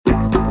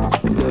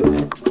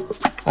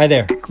Hi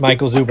there,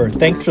 Michael Zuber.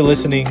 Thanks for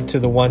listening to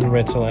the One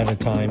Rental at a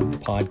Time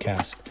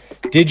podcast.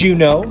 Did you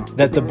know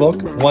that the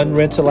book One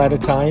Rental at a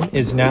Time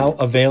is now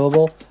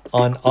available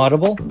on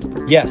Audible?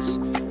 Yes,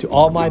 to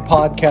all my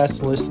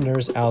podcast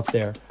listeners out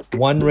there,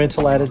 One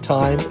Rental at a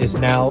Time is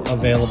now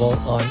available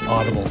on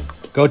Audible.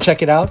 Go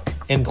check it out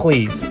and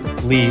please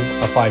leave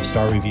a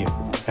 5-star review.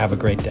 Have a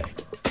great day.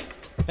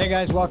 Hey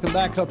guys, welcome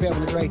back. Hope you're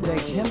having a great day.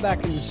 Tim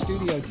back in the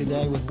studio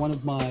today with one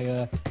of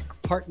my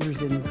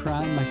partners in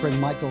crime, my friend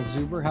Michael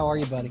Zuber. How are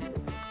you, buddy?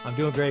 I'm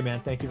doing great,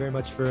 man. Thank you very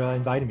much for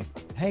inviting me.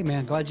 Hey,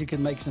 man, glad you could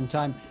make some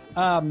time.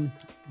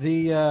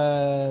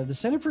 The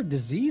Center for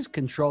Disease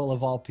Control,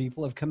 of all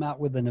people, have come out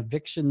with an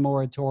eviction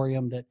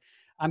moratorium that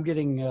I'm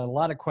getting a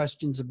lot of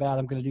questions about.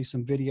 I'm going to do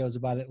some videos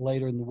about it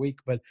later in the week,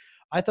 but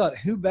I thought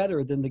who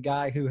better than the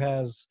guy who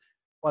has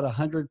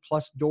 100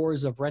 plus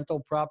doors of rental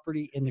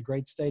property in the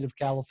great state of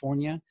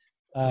California.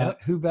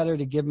 Yep. Who better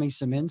to give me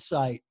some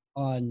insight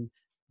on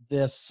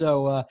this?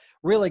 So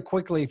really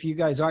quickly, if you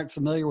guys aren't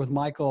familiar with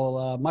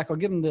Michael, Michael,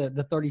 give him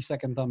the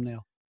 30-second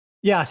thumbnail.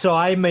 Yeah. So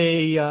I'm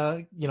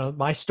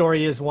my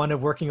story is one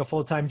of working a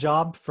full-time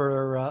job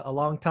for a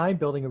long time,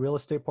 building a real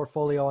estate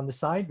portfolio on the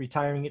side,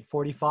 retiring at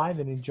 45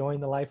 and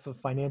enjoying the life of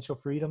financial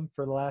freedom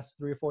for the last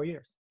 3 or 4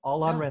 years,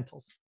 all on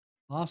rentals.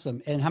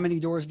 Awesome. And how many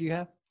doors do you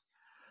have?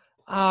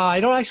 I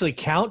don't actually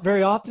count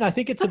very often. I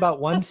think it's about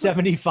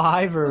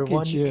 175 or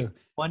 180.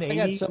 I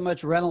got so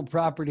much rental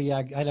property,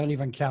 I don't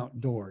even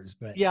count doors.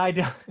 But yeah, I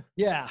do.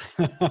 Yeah.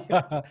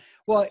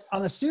 Well,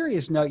 on a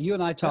serious note, you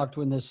and I talked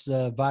when this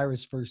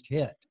virus first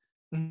hit,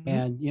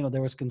 and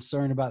there was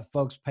concern about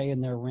folks paying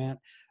their rent.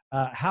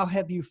 How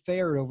have you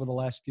fared over the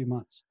last few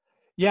months?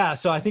 Yeah,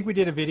 so I think we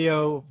did a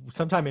video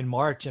sometime in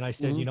March, and I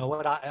said, you know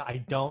what,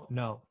 I don't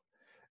know.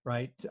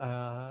 Right.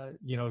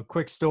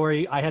 Quick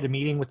story. I had a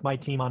meeting with my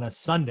team on a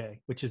Sunday,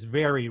 which is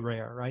very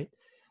rare, right?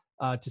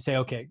 To say,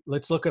 okay,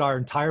 let's look at our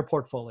entire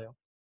portfolio,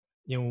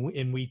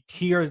 and we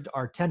tiered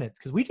our tenants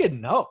because we didn't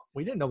know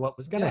what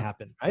was going to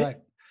happen. Right.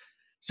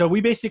 So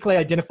we basically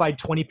identified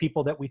 20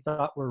 people that we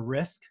thought were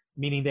risk,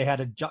 meaning they had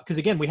a job. Because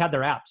again, we had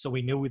their app, so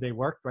we knew where they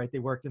worked, right? They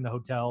worked in the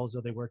hotels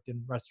or they worked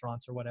in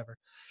restaurants or whatever.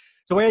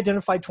 So we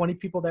identified 20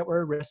 people that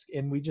were at risk,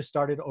 and we just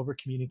started over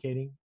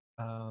communicating.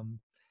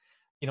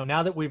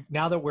 Now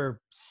that we're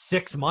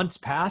 6 months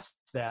past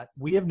that,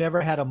 we have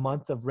never had a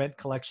month of rent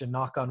collection,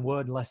 knock on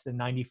wood, less than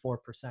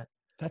 94%.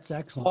 That's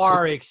excellent.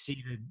 Far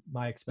exceeded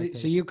my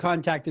expectations. So you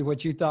contacted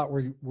what you thought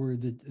were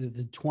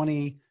the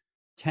 20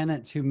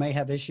 tenants who may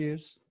have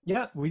issues?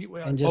 Yeah. We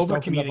and just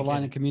opened up a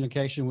line of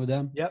communication with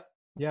them? Yep.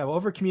 Yeah.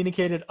 Over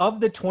communicated.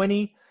 Of the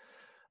 20,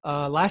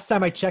 last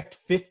time I checked,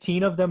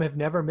 15 of them have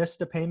never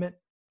missed a payment.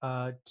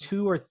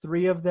 2 or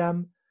 3 of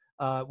them,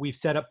 we've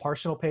set up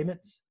partial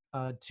payments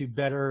to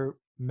better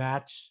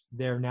match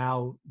their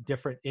now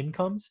different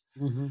incomes.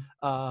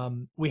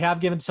 We have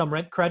given some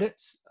rent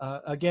credits.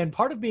 Again,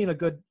 part of being a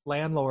good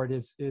landlord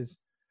is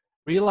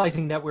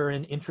realizing that we're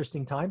in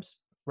interesting times,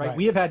 right?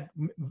 We have had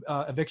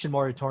eviction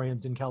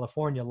moratoriums in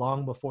California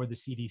long before the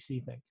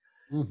CDC thing.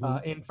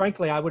 And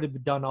frankly, I would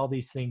have done all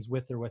these things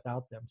with or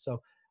without them. So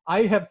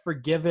I have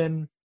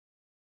forgiven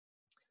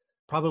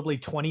probably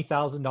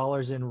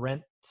 $20,000 in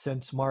rent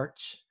since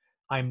March.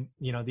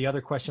 The other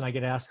question I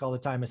get asked all the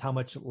time is how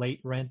much late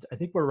rent. I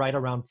think we're right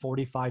around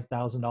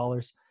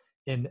 $45,000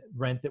 in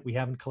rent that we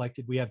haven't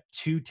collected. We have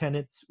 2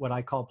 tenants, what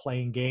I call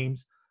playing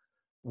games.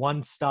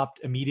 One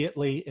stopped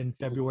immediately in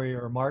February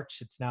or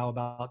March. It's now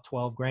about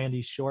 12 grand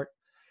he's short.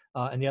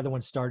 And the other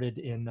one started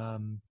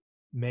in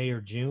May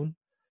or June.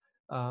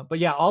 But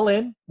yeah, all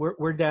in,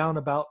 we're down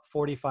about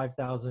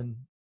 45,000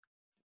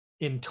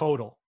 in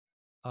total.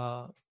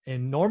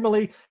 And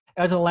normally,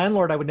 as a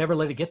landlord, I would never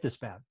let it get this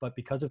bad, but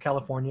because of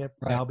California,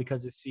 now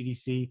because of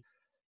CDC,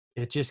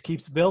 it just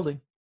keeps building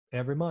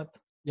every month.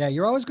 Yeah,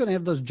 you're always going to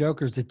have those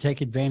jokers that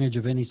take advantage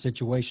of any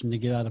situation to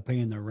get out of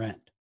paying their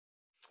rent.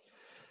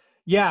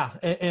 Yeah,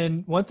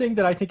 and one thing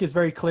that I think is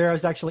very clear, I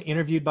was actually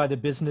interviewed by the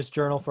Business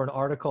Journal for an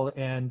article,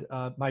 and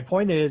my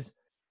point is,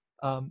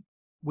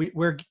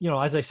 we're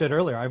as I said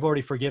earlier, I've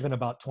already forgiven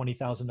about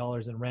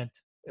 $20,000 in rent,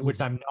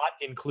 which I'm not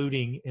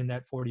including in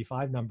that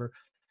 45 number,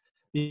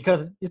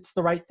 because it's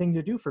the right thing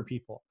to do for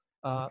people.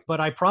 But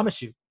I promise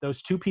you,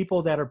 those 2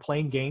 people that are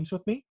playing games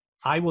with me,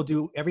 I will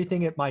do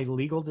everything at my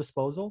legal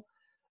disposal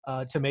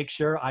to make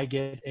sure I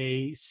get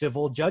a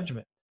civil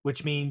judgment,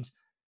 which means,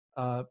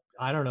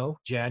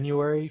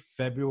 January,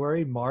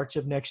 February, March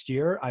of next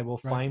year, I will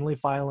finally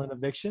file an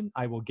eviction.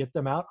 I will get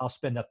them out. I'll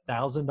spend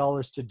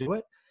 $1,000 to do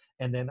it.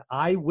 And then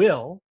I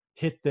will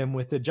hit them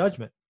with a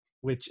judgment,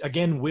 which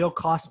again will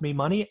cost me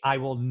money. I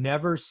will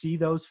never see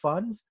those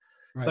funds.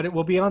 But it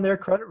will be on their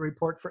credit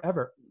report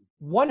forever.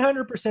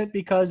 100%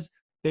 because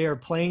they are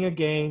playing a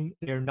game.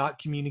 They're not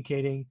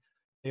communicating.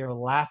 They are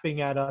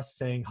laughing at us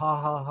saying, ha,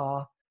 ha,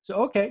 ha. So,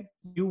 okay,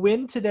 you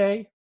win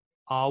today.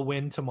 I'll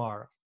win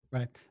tomorrow.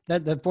 Right.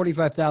 That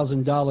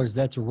 $45,000,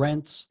 that's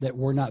rents that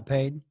were not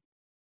paid?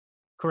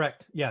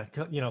 Correct. Yeah.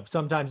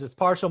 Sometimes it's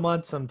partial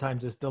months.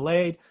 Sometimes it's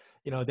delayed.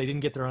 They didn't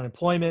get their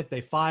unemployment.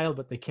 They filed,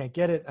 but they can't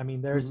get it. I mean,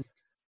 that's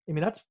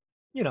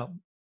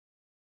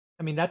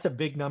I mean, that's a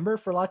big number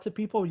for lots of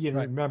people. You know,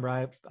 Right. remember, I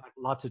have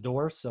lots of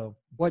doors, so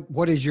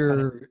What is kinda,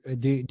 your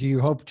do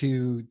you hope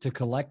to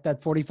collect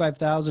that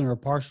 45,000 or a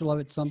partial of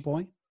it at some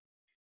point?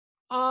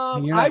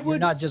 And I you're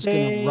would not just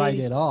going to write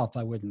say it off,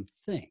 I wouldn't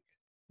think.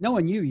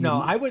 Knowing you, no.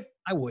 you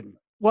I wouldn't.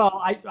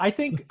 Well, I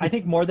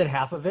think more than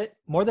half of it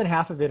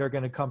are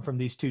going to come from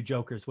these two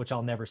jokers, which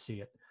I'll never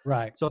see it.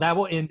 Right. So that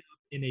will end up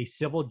in a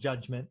civil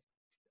judgment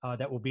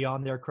that will be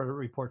on their credit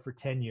report for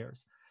 10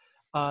 years.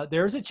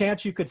 There's a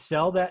chance you could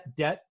sell that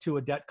debt to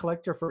a debt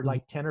collector for Mhm.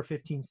 like 10 or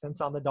 15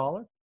 cents on the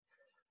dollar.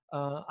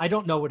 I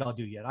don't know what I'll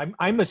do yet.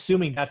 I'm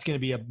assuming that's going to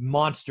be a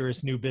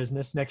monstrous new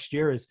business next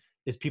year. Is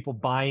people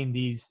buying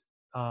these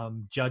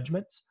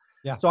judgments?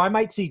 Yeah. So I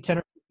might see 10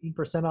 or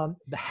 15% on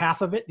the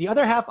half of it. The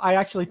other half, I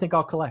actually think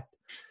I'll collect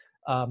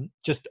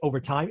just over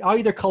time. I'll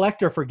either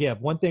collect or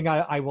forgive. One thing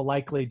I will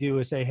likely do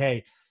is say,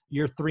 hey,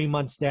 you're 3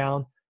 months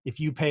down. If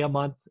you pay a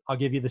month, I'll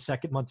give you the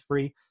second month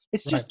free.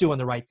 It's Right. just doing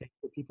the right thing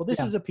for people. This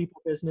Yeah. is a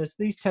people business.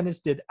 These tenants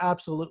did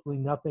absolutely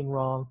nothing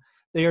wrong.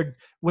 They are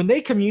when they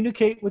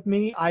communicate with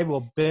me, I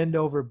will bend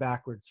over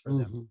backwards for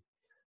them.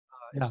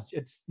 Mhm. Yeah.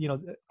 It's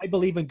I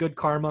believe in good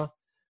karma,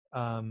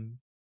 um,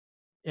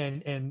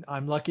 and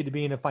I'm lucky to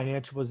be in a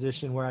financial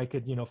position where I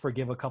could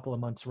forgive a couple of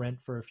months rent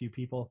for a few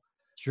people.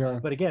 Sure.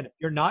 But again, if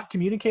you're not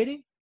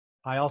communicating,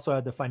 I also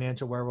have the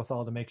financial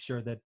wherewithal to make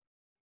sure that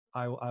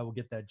I will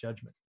get that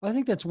judgment. I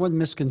think that's one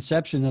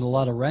misconception that a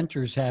lot of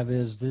renters have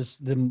is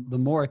the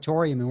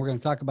moratorium, and we're going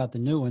to talk about the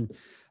new one.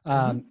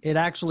 Mhm. It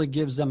actually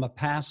gives them a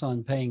pass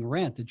on paying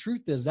rent. The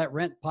truth is that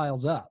rent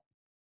piles up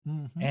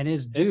Mhm. and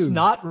is It's due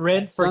not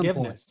rent at some point.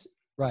 forgiveness.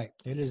 Right.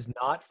 It is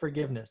not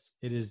forgiveness.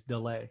 It is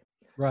delay.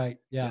 Right.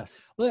 Yeah.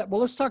 Yes. Well,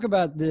 let's talk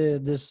about the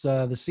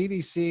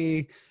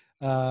CDC,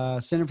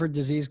 Center for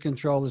Disease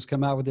Control has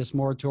come out with this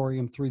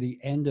moratorium through the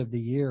end of the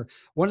year.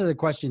 One of the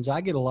questions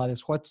I get a lot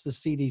is, what's the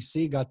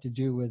CDC got to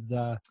do with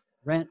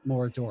rent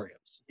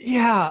moratoriums?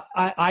 Yeah,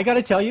 I got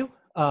to tell you,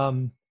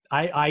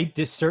 I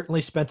just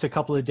certainly spent a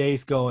couple of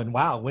days going,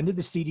 wow, when did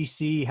the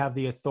CDC have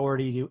the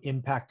authority to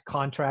impact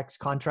contracts?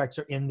 Contracts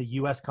are in the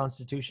U.S.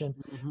 Constitution.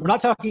 We're Mhm.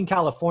 not talking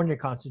California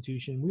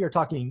Constitution. We are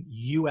talking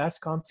U.S.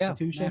 Yeah.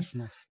 Constitution,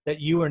 National.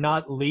 that you are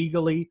not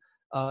legally,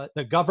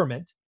 the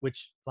government,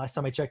 which last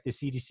time I checked, the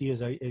CDC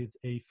is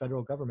a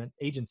federal government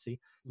agency,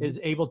 Mhm. is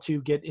able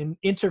to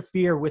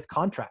interfere with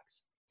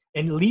contracts.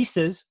 And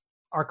leases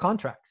are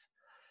contracts.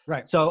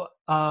 Right. So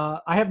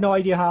I have no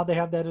idea how they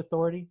have that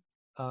authority.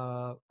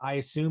 I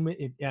assume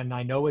it, and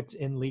I know it's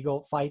in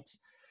legal fights,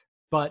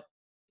 but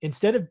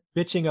instead of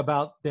bitching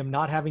about them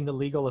not having the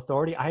legal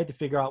authority, I had to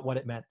figure out what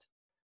it meant.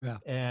 Yeah.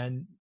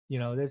 And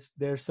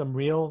there's some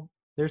real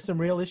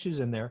issues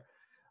in there.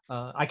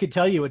 I could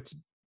tell you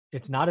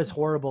it's not as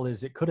horrible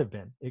as it could have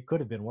been. It could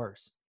have been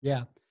worse.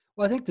 Yeah.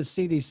 Well, I think the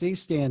CDC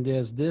stand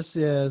is this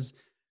is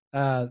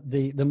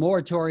the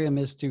moratorium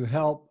is to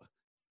help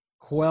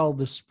quell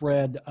the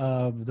spread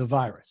of the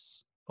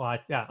virus. Well,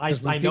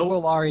 Because when I know.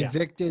 people are Yeah.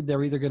 evicted,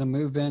 they're either going to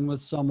move in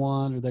with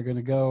someone or they're going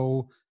to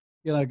go,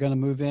 going to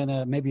move in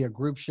at maybe a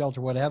group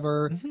shelter,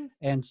 whatever. Mhm.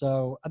 And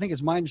so I think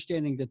it's my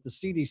understanding that the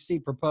CDC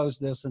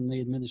proposed this and the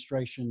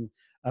administration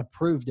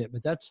approved it.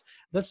 But that's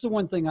the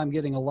one thing I'm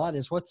getting a lot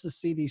is, what's the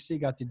CDC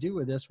got to do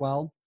with this?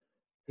 Well,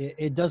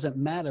 it doesn't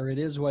matter. It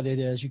is what it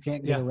is. You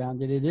can't get Yeah.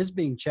 around it. It is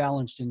being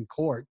challenged in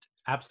court.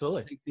 I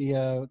Absolutely. think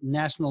the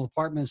National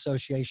Apartment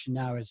Association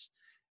now is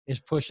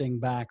pushing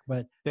back,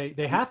 but They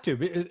have to.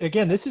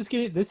 Again, this is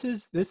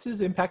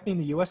impacting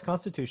the U.S.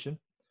 Constitution.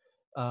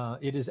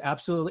 It is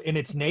absolutely, and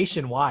it's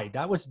nationwide.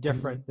 That was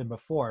different than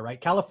before, right?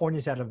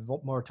 California's had a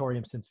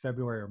moratorium since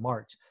February or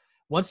March.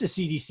 Once the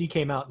CDC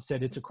came out and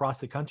said it's across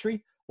the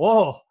country,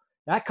 whoa,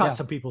 that caught Yeah.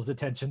 some people's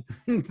attention.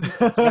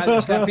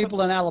 it's got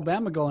people in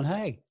Alabama going,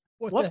 "Hey,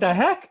 What the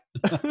heck?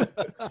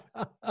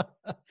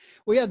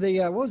 We had the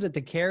what was it?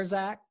 The CARES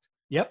Act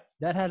Yep.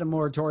 that had a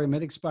moratorium.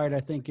 It expired, I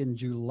think, in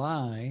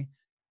July.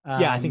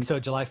 Yeah, I think so.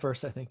 July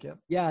 1st, I think. Yep.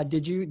 Yeah.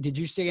 Did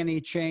you see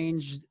any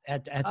change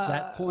at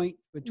that point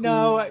between?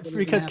 No, what was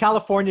gonna because happen?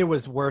 California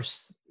was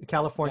worse.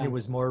 California Yeah.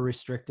 was more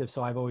restrictive,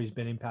 so I've always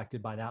been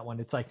impacted by that one.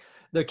 It's like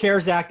the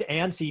CARES Act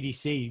and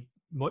CDC.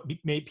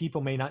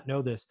 People may not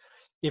know this.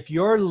 If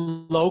your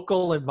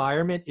local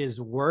environment is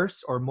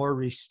worse or more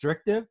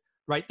restrictive,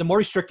 right? The more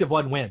restrictive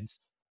one wins,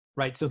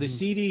 right? So the Mhm.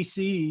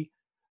 CDC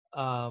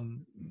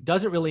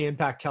doesn't really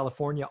impact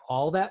California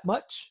all that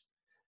much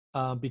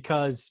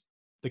because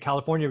the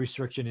California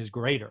restriction is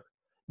greater,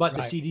 but the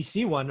Right.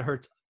 CDC one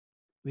hurts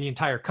the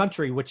entire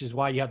country, which is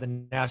why you have the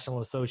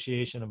National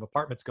Association of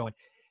Apartments going,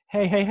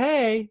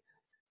 hey,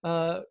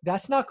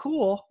 that's not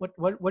cool.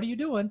 What are you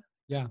doing?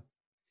 Yeah.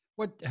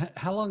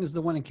 How long is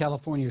the one in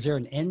California? Is there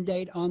an end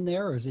date on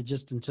there, or is it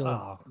just until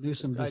Oh,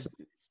 Newsom I, decides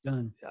it's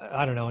done?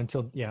 I don't know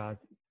until, yeah,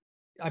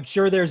 I'm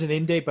sure there's an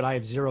end date, but I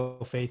have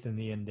zero faith in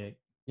the end date.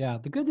 Yeah.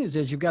 The good news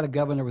is you've got a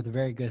governor with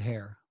very good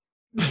hair.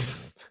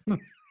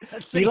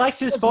 He likes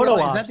his photo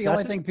Is ops. that the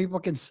only thing people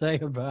can say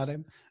about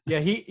him? Yeah,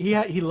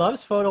 he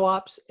loves photo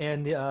ops,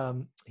 and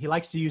he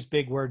likes to use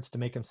big words to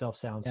make himself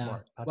sound Yeah.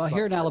 smart. Well,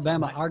 here in That's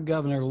Alabama, my- our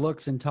governor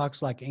looks and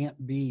talks like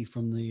Aunt B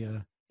from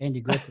the Andy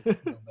Griffith.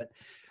 But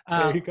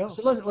There you go.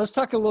 so let's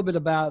talk a little bit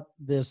about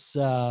this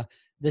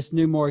this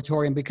new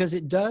moratorium, because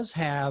it does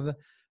have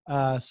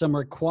some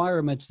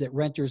requirements that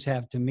renters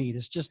have to meet.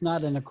 It's just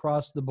not an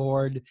across the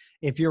board.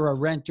 If you're a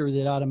renter,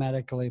 that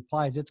automatically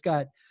applies. It's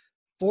got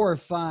 4 or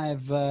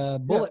 5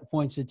 bullet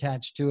points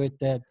attached to it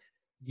that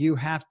you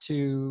have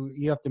to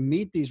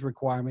meet these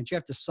requirements. You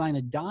have to sign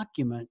a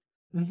document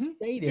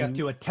stating you have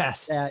to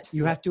attest that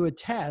you have to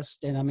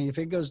attest. And I mean, if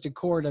it goes to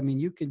court, I mean,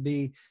 you could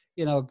be,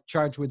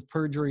 charged with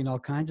perjury and all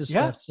kinds of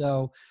stuff.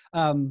 So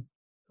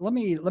let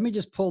me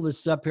just pull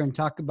this up here and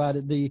talk about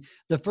it. The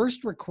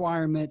first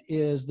requirement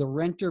is the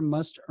renter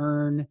must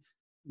earn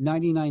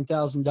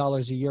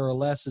 $99,000 a year or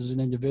less as an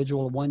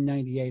individual,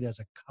 198 as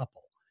a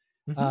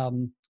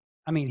couple.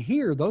 I mean,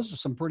 here, those are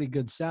some pretty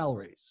good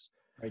salaries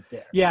right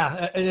there.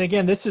 Yeah. And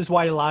again, this is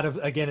why a lot of,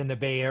 again, in the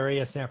Bay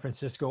Area, San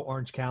Francisco,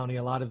 Orange County,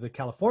 a lot of the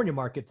California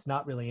market's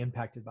not really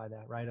impacted by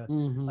that, right?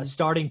 A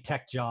starting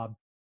tech job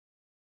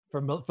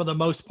for the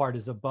most part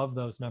is above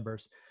those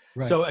numbers.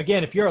 Right. So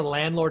again, if you're a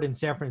landlord in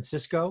San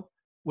Francisco,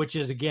 which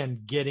is again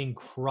getting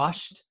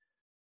crushed,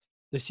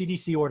 the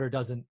CDC order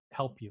doesn't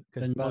help you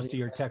because most of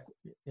your tech,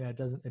 it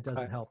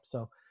doesn't help.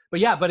 So,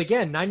 but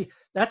again,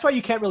 that's why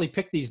you can't really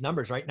pick these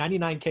numbers, right?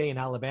 99K in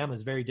Alabama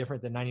is very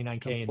different than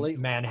 99K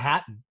in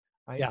Manhattan,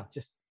 right? Yeah. It's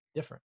just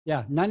different.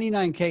 Yeah.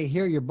 99K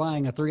here, you're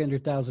buying a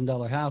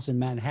 $300,000 house. In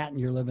Manhattan,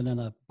 you're living in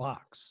a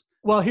box.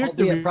 Well, here's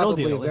the real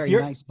deal. A very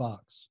nice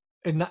box.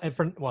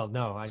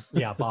 Box.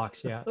 Yeah.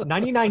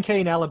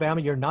 99K in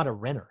Alabama, you're not a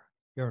renter.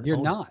 You're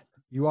not.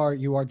 You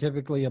are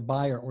typically a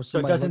buyer or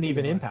somebody. So it doesn't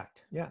even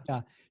impact. Yeah.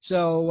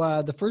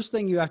 So the first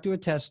thing you have to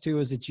attest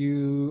to is that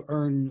you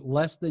earn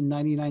less than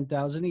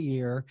 $99,000 a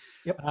year.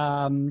 Yep.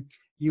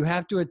 You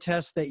have to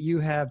attest that you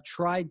have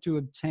tried to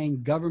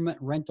obtain government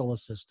rental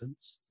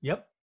assistance.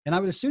 Yep. And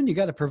I would assume you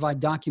got to provide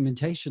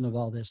documentation of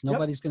all this.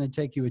 Nobody's going to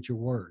take you at your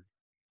word.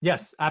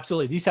 Yes,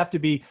 absolutely. These have to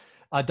be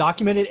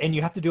documented, and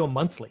you have to do them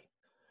monthly.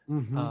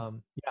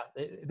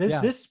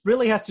 This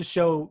really has to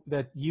show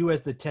that you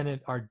as the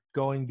tenant are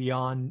going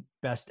beyond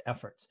best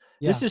efforts.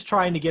 This is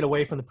trying to get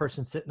away from the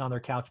person sitting on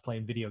their couch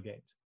playing video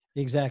games.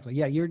 Exactly.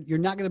 Yeah, you're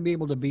not going to be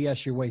able to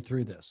BS your way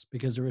through this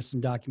because there is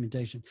some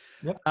documentation.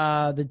 Yep.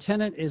 The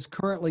tenant is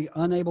currently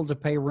unable to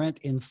pay rent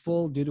in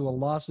full due to a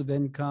loss of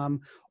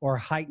income or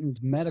heightened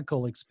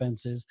medical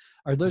expenses.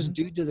 Are those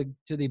due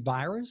to the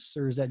virus,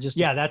 or is that just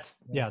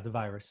the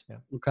virus? Yeah.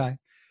 Okay.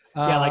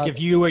 Like if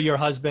you or your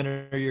husband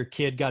or your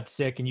kid got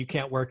sick and you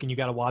can't work and you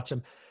got to watch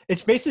them,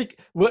 it's basic.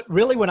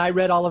 When I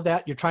read all of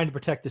that, you're trying to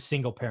protect the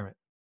single parent.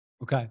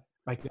 Okay.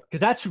 Right. Because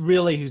that's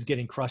really who's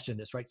getting crushed in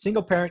this, right?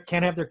 Single parent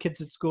can't have their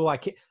kids at school. I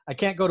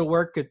can't go to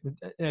work.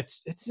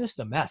 It's just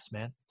a mess,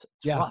 man.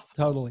 It's rough.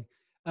 Totally.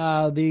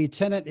 The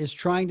tenant is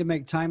trying to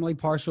make timely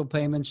partial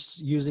payments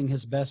using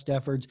his best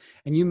efforts.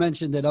 And you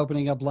mentioned that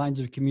opening up lines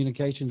of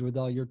communications with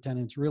all your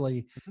tenants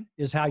really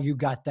is how you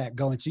got that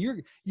going. So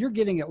you're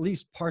getting at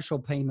least partial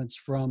payments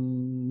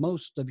from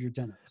most of your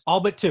tenants.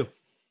 All but 2.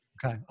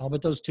 Okay. All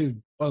but those 2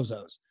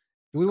 bozos.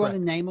 Do we want to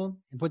name them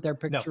and put their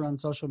picture on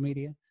social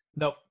media?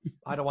 Nope.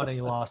 I don't want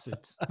any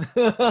lawsuits.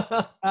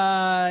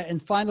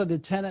 And finally, the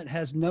tenant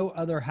has no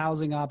other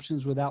housing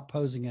options without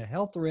posing a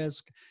health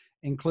risk,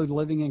 include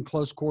living in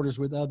close quarters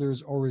with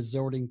others or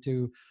resorting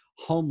to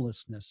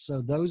homelessness.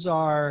 So those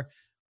are,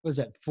 what is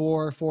that,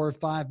 4 or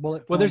 5 bullet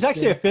points? Well, there's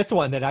actually a 5th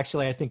one that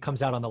actually I think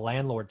comes out on the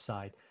landlord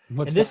side.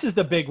 This is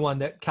the big one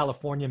that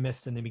California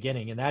missed in the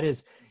beginning. And that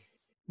is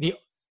the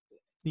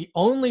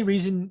only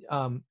reason.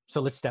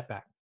 So let's step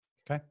back.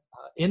 Okay.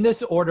 In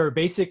this order,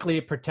 basically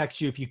it protects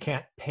you if you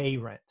can't pay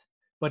rent,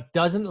 but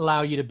doesn't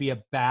allow you to be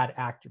a bad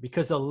actor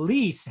because a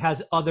lease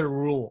has other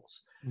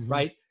rules,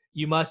 right?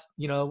 You must,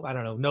 I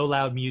don't know, no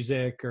loud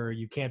music, or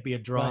you can't be a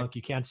drunk,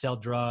 you can't sell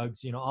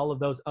drugs, all of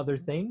those other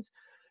things.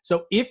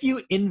 So if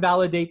you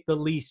invalidate the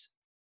lease,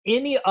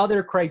 any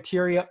other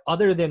criteria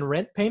other than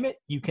rent payment,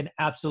 you can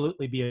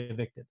absolutely be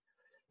evicted.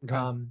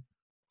 Okay.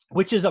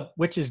 Which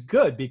is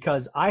good,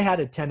 because I had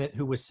a tenant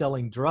who was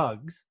selling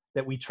drugs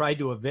that we tried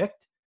to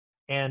evict.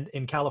 And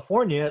in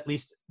California, at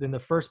least in the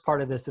first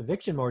part of this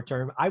eviction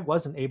moratorium, I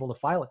wasn't able to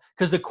file it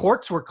because the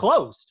courts were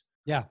closed.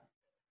 Yeah.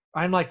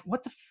 I'm like,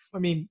 what the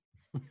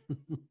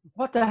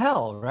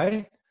hell,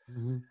 right?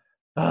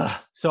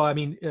 So,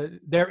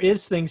 there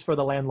is things for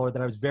the landlord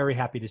that I was very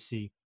happy to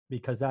see,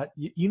 because that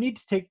you need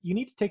to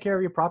take care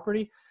of your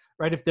property,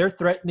 right? If they're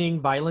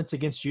threatening violence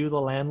against you, the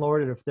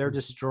landlord, or if they're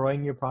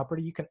destroying your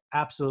property, you can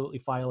absolutely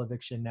file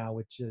eviction now,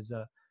 which is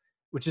a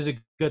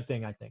good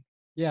thing, I think.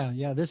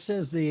 Yeah. This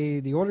says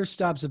the order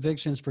stops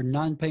evictions for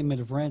non-payment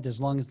of rent as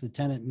long as the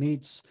tenant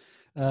meets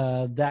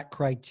that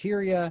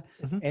criteria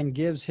and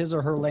gives his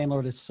or her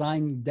landlord a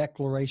signed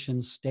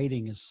declaration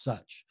stating as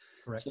such.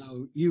 Correct.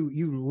 So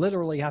you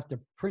literally have to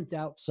print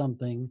out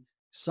something,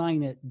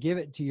 sign it, give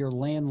it to your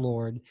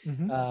landlord.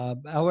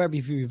 However,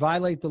 if you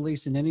violate the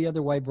lease in any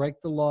other way,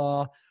 break the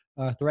law,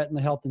 threaten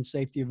the health and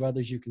safety of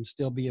others, you can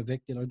still be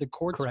evicted. Are the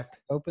courts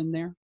open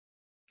there?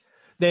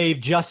 They've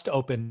just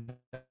opened.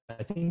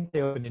 I think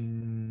they opened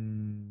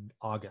in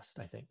August,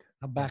 I think.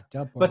 How backed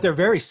up? But they're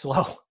very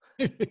slow.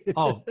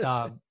 Oh,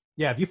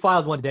 yeah. If you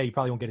filed one today, you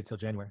probably won't get it till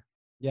January.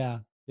 Yeah,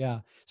 yeah.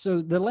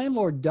 So the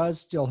landlord does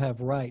still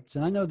have rights,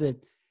 and I know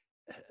that.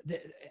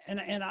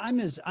 And I'm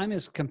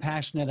as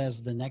compassionate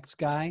as the next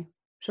guy,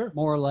 Sure.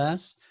 more or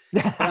less.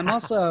 But I'm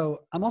also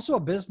a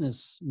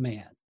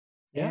businessman,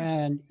 Yeah.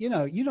 and you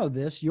know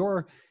this.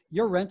 Your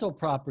rental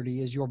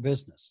property is your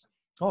business,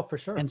 Oh, for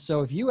sure. and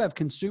so if you have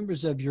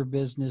consumers of your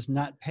business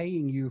not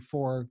paying you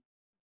for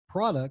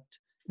product,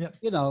 Yep.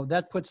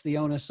 that puts the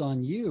onus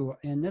on you.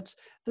 And that's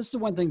the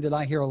one thing that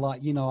I hear a lot.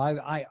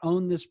 I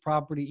own this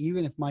property.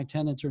 Even if my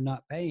tenants are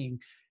not paying,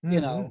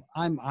 Hmm.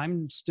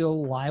 I'm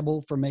still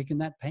liable for making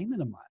that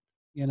payment of mine.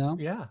 Yeah.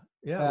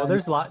 Yeah. Well, And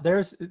there's a lot.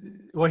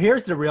 Well,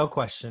 here's the real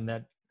question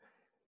that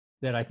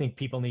I think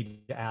people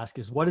need to ask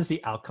is, what is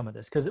the outcome of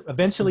this? Because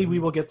eventually we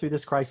Mhm. will get through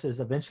this crisis.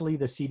 Eventually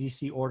the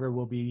CDC order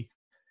will be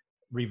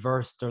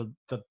reversed or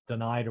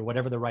denied or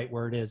whatever the right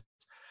word is.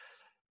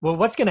 Well,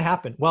 what's going to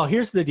happen? Well,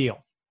 here's the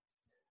deal.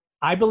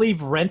 I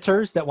believe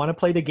renters that want to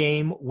play the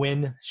game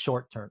win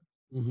short term,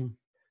 Mhm.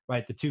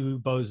 right? The two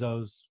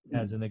bozos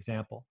as an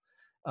example.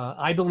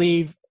 I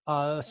believe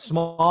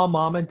small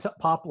mom and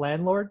pop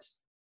landlords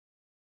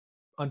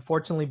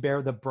unfortunately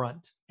bear the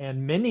brunt,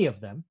 and many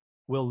of them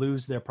will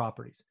lose their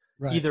properties.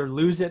 Right. Either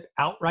lose it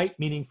outright,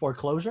 meaning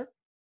foreclosure,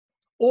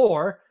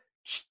 or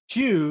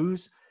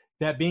choose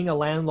that being a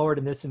landlord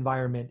in this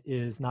environment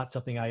is not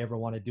something I ever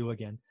want to do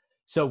again.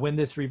 So when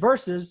this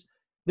reverses,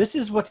 this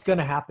is what's going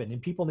to happen,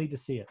 and people need to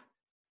see it.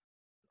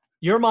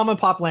 You're a mom and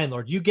pop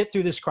landlord. You get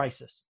through this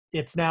crisis.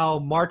 It's now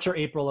March or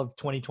April of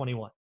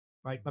 2021,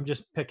 right? I'm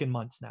just picking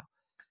months now.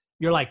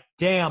 You're like,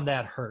 damn,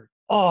 that hurt.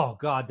 Oh,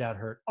 God, that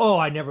hurt. Oh,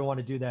 I never want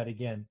to do that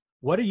again.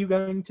 What are you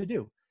going to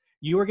do?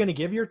 You are going to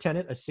give your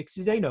tenant a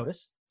 60-day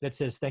notice that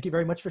says, thank you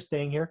very much for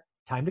staying here.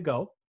 Time to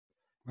go,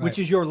 which Right.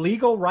 is your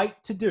legal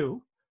right to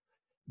do.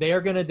 They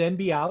are going to then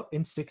be out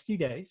in 60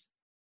 days.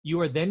 You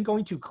are then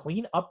going to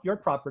clean up your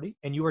property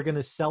and you are going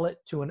to sell it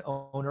to an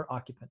owner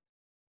occupant.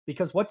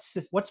 Because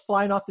what's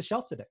flying off the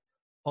shelf today?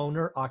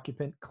 Owner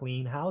occupant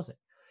clean housing.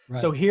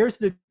 So Right. here's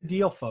the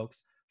deal,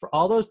 folks. For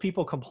all those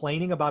people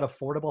complaining about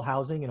affordable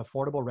housing and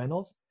affordable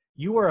rentals,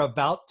 you are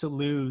about to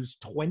lose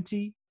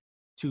 20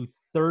 to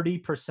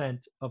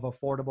 30% of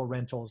affordable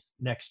rentals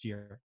next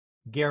year,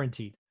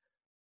 guaranteed.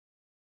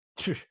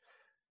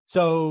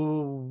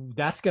 So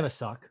that's going to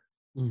suck.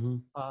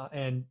 Mhm.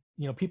 And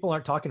people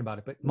aren't talking about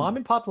it, but mom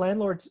and pop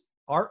landlords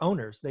are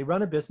owners. They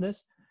run a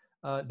business.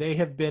 They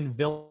have been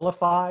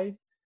vilified.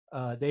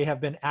 They have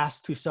been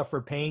asked to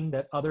suffer pain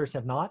that others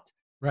have not,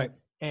 Right.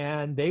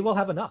 and they will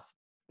have enough.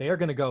 They are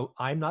going to go,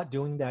 I'm not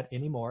doing that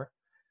anymore.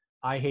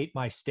 I hate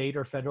my state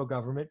or federal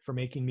government for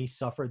making me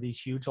suffer these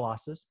huge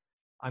losses.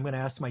 I'm going to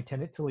ask my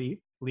tenant to leave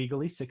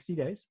legally 60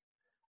 days.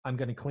 I'm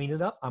going to clean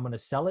it up. I'm going to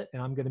sell it,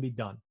 and I'm going to be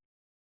done.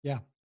 Yeah.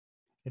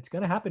 It's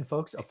going to happen,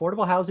 folks.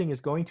 Affordable housing is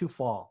going to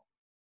fall.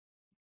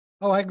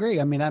 Oh, I agree.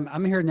 I mean,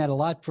 I'm hearing that a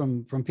lot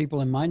from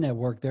people in my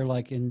network. They're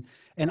like, and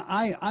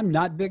I'm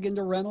not big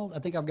into rental. I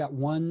think I've got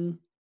one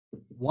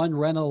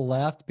rental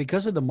left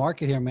because of the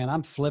market here, man.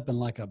 I'm flipping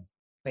like a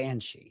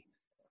banshee.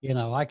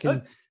 I can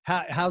Good.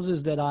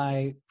 houses that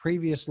I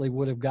previously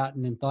would have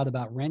gotten and thought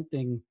about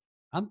renting.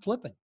 I'm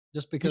flipping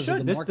just You because of the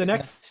should. The market.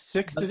 next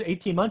 6 to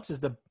 18 months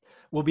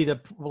will be the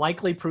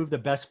likely prove the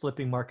best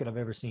flipping market I've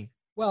ever seen.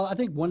 Well, I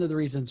think one of the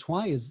reasons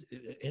why is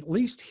at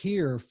least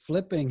here,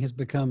 flipping has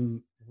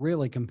become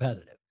really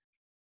competitive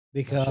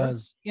Sure.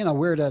 because,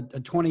 we're at a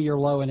 20-year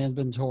low in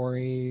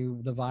inventory,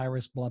 the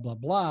virus, blah, blah,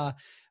 blah.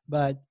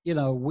 But,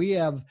 we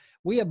have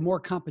more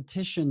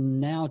competition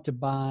now to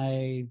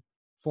buy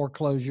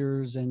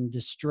foreclosures and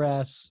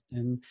distress.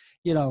 And,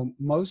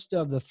 most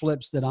of the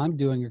flips that I'm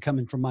doing are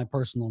coming from my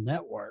personal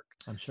network.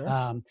 I'm sure.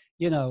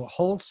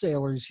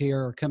 Wholesalers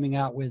here are coming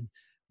out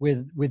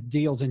with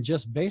deals and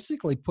just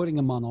basically putting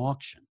them on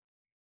auction.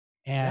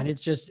 Yeah. And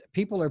it's just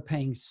people are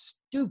paying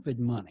stupid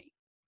money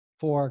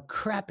for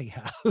crappy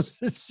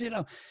houses.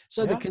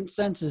 So the Yeah.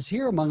 consensus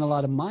here among a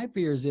lot of my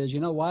peers is, you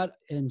know what,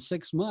 in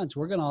 6 months,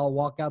 we're going to all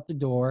walk out the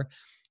door,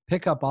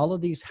 pick up all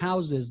of these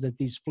houses that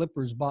these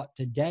flippers bought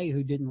today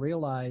who didn't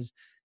realize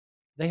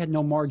they had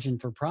no margin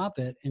for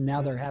profit. And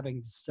now they're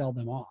having to sell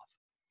them off.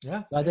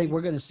 Yeah. I think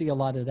we're going to see a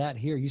lot of that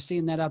here. You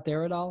seeing that out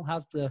there at all?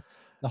 How's the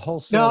No,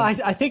 wholesale?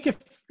 I think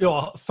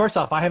first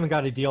off, I haven't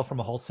got a deal from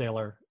a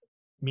wholesale,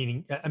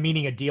 meaning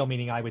a deal,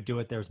 meaning I would do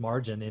it. There's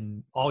margin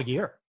in all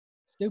year.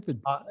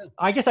 Stupid.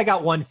 I guess I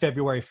got one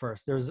February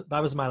 1st. That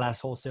was my last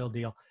wholesale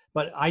deal,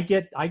 but I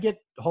get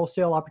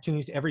wholesale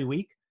opportunities every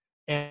week,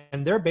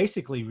 and they're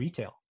basically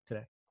retail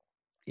today.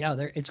 Yeah,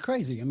 it's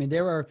crazy. I mean,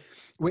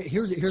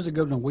 here's a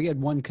good one. We had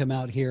one come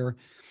out here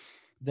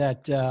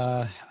that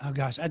oh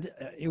gosh,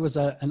 it was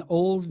an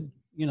old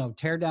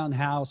tear down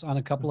house on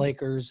a couple Mhm.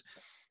 acres.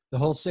 The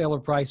wholesaler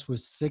price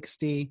was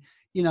 60.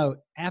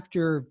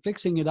 After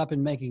fixing it up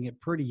and making it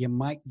pretty, you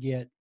might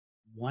get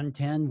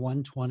 110,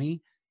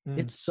 120. Mm.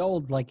 It's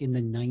sold like in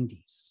the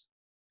 90s.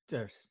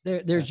 There's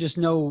There's yeah. just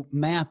no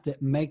math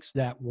that makes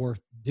that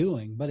worth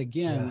doing. But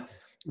again,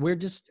 Yeah.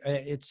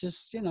 it's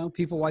just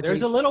people There's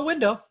watching. a little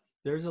window.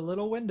 there's a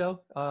little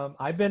window.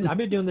 I've been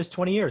doing this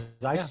 20 years.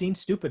 I've Yeah. seen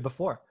stupid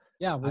before.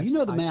 Yeah. Well, I've, you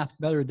know the I've, math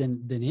better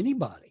than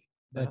anybody.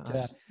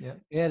 But yeah.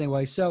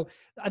 anyway, so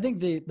I think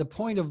the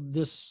point of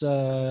this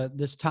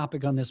this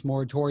topic on this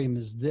moratorium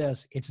is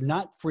this: it's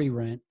not free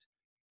rent.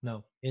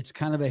 No. It's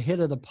kind of a hit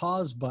of the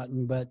pause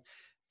button, but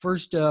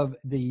first of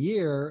the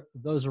year,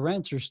 those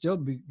rents are still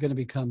going to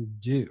become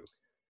due.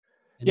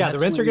 And Yeah, the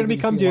that's rents when are going to you're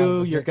become see a lot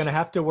of due. You're going to eviction.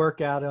 have to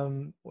work at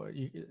them.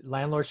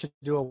 Landlords should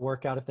do a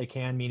workout if they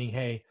can, meaning,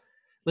 hey,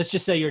 let's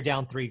just say you're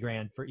down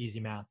 $3,000 for easy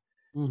math.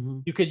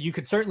 Mhm. You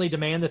could certainly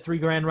demand the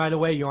 $3,000 right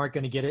away. You aren't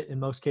going to get it in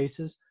most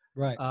cases.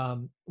 Right.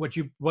 What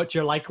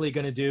you're likely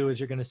going to do is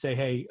you're going to say,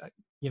 hey,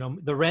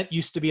 the rent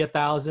used to be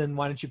 $1,000.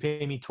 Why don't you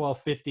pay me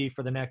 $1,250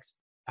 for the next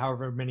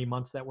however many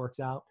months that works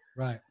out?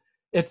 Right.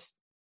 It's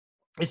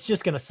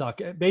just going to suck.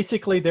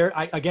 Basically,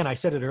 I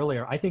said it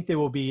earlier. I think there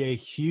will be a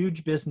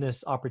huge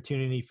business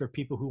opportunity for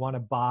people who want to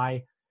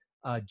buy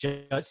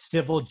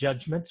civil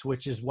judgments,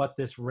 which is what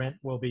this rent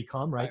will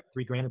become, right?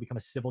 $3,000 will become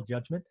a civil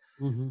judgment.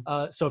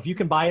 Mm-hmm. So if you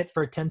can buy it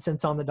for 10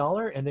 cents on the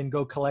dollar and then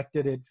go collect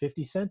it at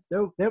 50 cents,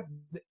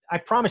 I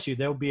promise you,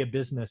 there will be a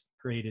business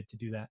created to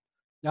do that.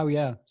 Oh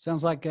yeah.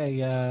 Sounds like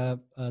an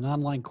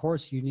online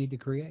course you need to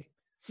create.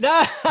 No,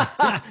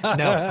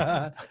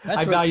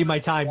 I value my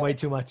time way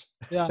too much.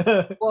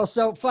 Yeah. Well,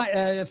 so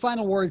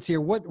final words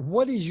here.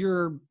 What is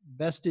your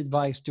best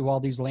advice to all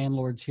these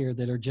landlords here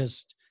that are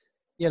just,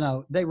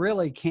 they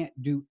really can't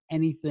do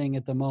anything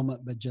at the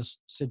moment, but just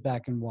sit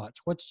back and watch?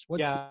 What's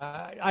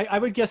I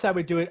would guess I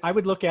would do it. I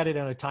would look at it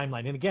on a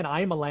timeline. And again, I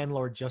am a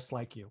landlord just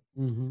like you,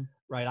 Mm-hmm.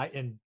 right?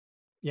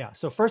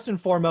 So first and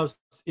foremost,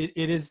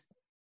 it's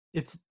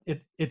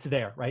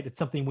there, right? It's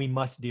something we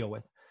must deal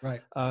with.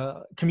 Right.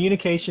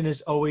 Communication is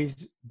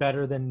always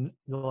better than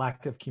the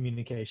lack of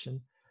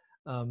communication.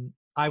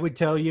 I would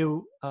tell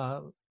you,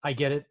 I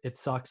get it. It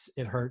sucks.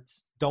 It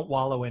hurts. Don't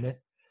wallow in it.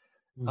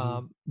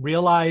 Mm-hmm.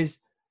 Realize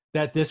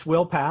that this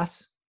will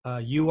pass.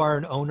 You are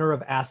an owner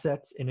of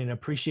assets in an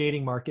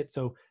appreciating market.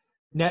 So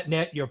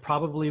net, you're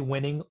probably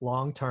winning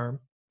long term.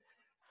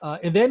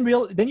 And then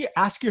you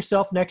ask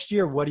yourself next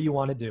year, what do you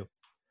want to do?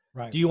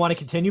 Right. Do you want to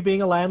continue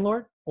being a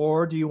landlord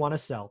or do you want to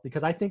sell?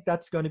 Because I think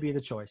that's going to be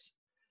the choice.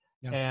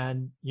 Yeah.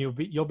 And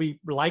you'll be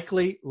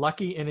likely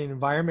lucky in an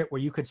environment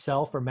where you could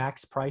sell for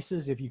max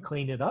prices if you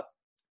clean it up.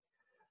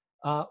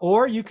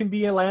 Or you can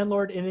be a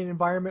landlord in an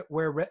environment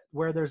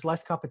where there's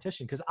less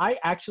competition. Because I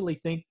actually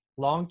think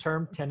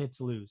long-term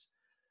tenants lose.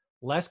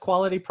 Less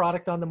quality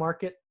product on the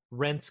market,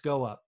 rents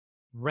go up.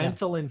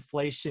 Rental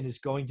inflation is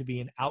going to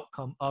be an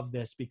outcome of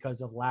this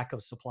because of lack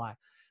of supply.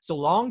 So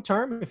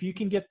long-term, if you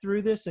can get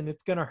through this and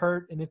it's going to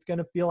hurt and it's going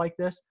to feel like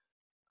this,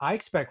 I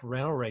expect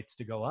rental rates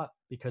to go up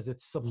because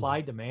it's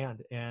supply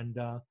demand. And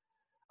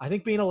I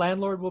think being a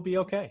landlord will be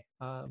okay.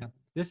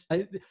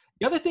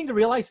 The other thing to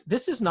realize,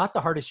 this is not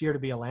the hardest year to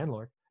be a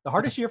landlord. The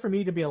hardest year for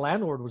me to be a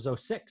landlord was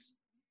 2006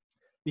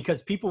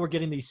 because people were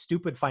getting these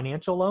stupid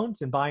financial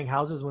loans and buying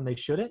houses when they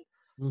shouldn't.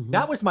 Mm-hmm.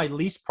 That was my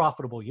least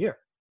profitable year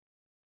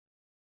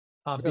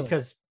really?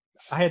 Because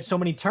I had so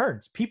many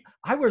turns.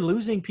 I were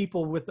losing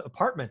people with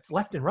apartments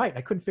left and right.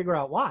 I couldn't figure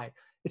out why.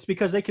 It's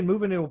because they can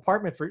move into an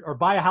apartment or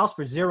buy a house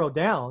for $0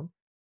 down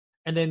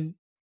and then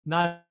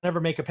not ever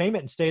make a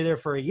payment and stay there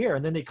for a year.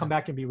 And then they come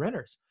back and be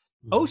renters.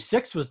 Mm-hmm.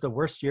 2006 was the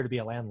worst year to be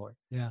a landlord.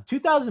 Yeah.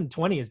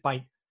 2020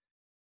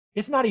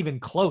 it's not even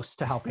close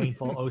to how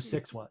painful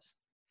 2006 was.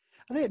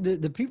 I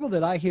think the people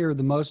that I hear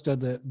the most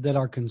of that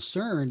are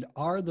concerned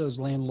are those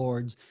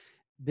landlords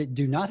that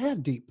do not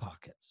have deep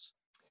pockets.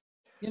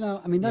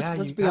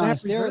 Let's be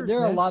honest.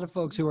 There are a lot of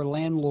folks who are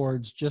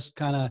landlords just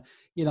kind of,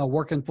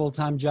 working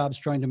full-time jobs,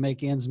 trying to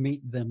make ends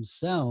meet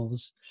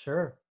themselves.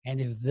 Sure.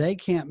 And if they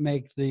can't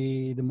make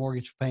the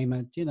mortgage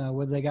payment,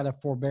 whether they got a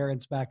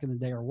forbearance back in the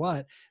day or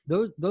what,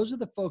 those are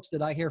the folks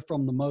that I hear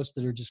from the most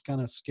that are just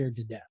kind of scared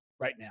to death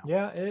right now.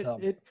 Yeah.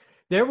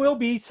 There will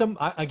be some,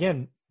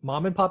 again,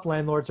 mom and pop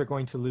landlords are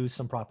going to lose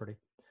some property.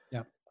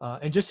 Yeah.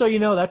 And just so you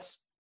know,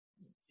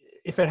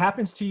 if it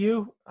happens to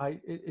you,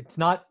 it's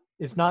not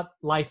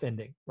life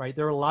ending, right?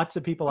 There are lots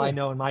of people I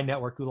know in my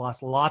network who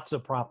lost lots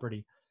of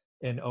property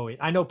in 2008.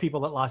 I know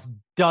people that lost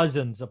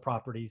dozens of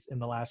properties in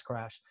the last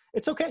crash.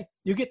 It's okay.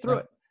 You get through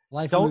it.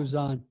 Life moves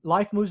on.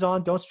 Life moves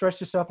on. Don't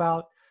stress yourself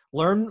out.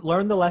 Learn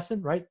the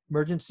lesson, right?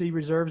 Emergency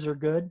reserves are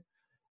good.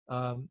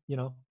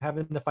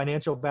 Having the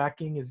financial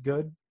backing is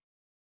good.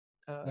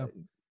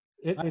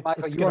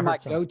 Michael, you are my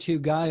go-to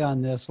guy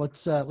on this.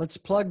 Let's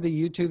plug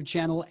the YouTube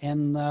channel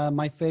and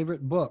my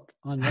favorite book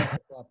on rental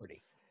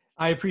property.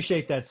 I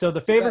appreciate that. So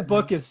the favorite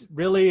book is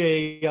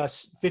really a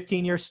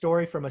 15-year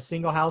story from a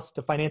single house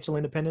to financial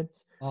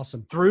independence.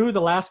 Awesome. Through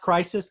the last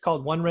crisis,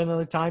 called One Rental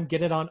at a Time.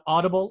 Get it on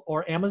Audible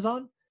or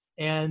Amazon.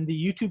 And the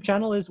YouTube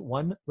channel is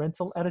One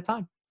Rental at a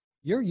Time.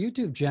 Your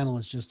YouTube channel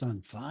is just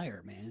on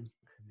fire, man.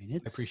 I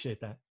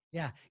appreciate that.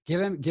 Yeah.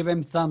 Give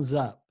him thumbs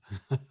up.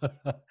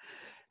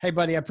 Hey,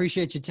 buddy, I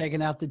appreciate you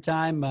taking out the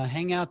time.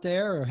 Hang out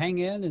there or hang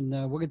in, and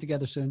we'll get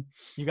together soon.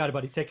 You got it,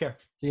 buddy. Take care.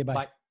 See you. Bye.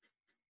 Bye.